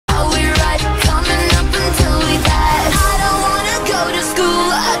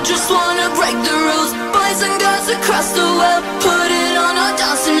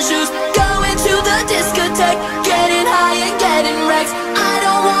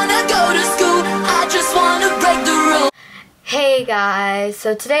Hey guys,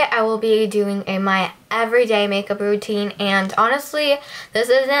 so today I will be doing my everyday makeup routine, and honestly this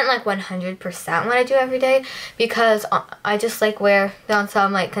isn't like 100% what I do every day because I just like wear on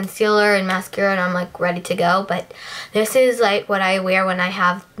some like concealer and mascara and I'm like ready to go, but this is like what I wear when I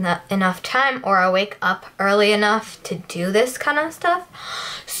have enough time or I wake up early enough to do this kind of stuff.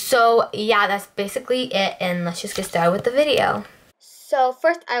 So yeah, that's basically it, and let's just get started with the video. So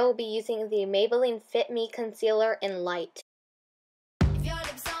first I will be using the Maybelline Fit Me Concealer in Light.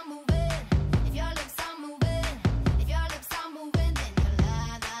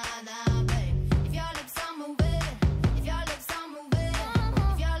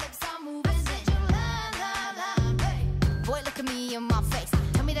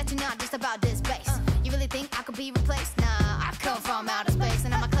 About this base. You really think I could be replaced? Nah, I come from outer space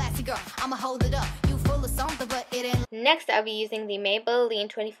and I'm a classy girl. I'ma hold it up. You full of something, but it ain't. Next, I'll be using the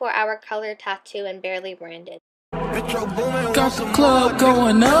Maybelline 24-Hour Color Tattoo in Barely Branded. Got the club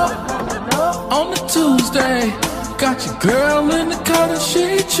going up on the Tuesday. Got your girl in the color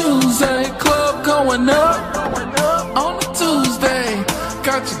she Tuesday. Club going up on the Tuesday.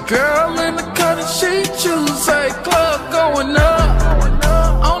 Got your girl in the color she Tuesday. Club going up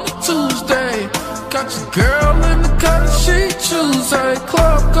on the Tuesday. Got your girl in the color she Tuesday.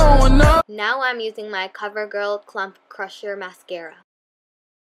 Club going up. Now I'm using my CoverGirl Clump Crusher Mascara.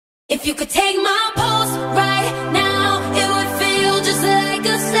 If you could take my pulse right now, it would feel just like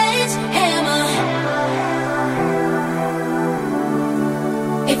a sledgehammer.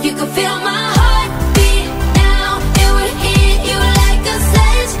 If you could feel my heartbeat now, it would hit you like a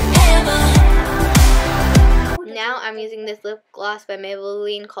sledgehammer. Now I'm using this lip gloss by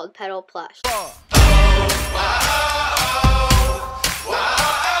Maybelline called Petal Plush.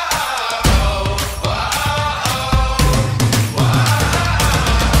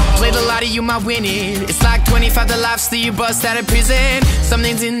 Played a lot of you might win it. It's like 25 the lives that you bust out of prison.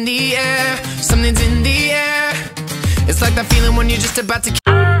 Something's in the air, something's in the air. It's like that feeling when you're just about to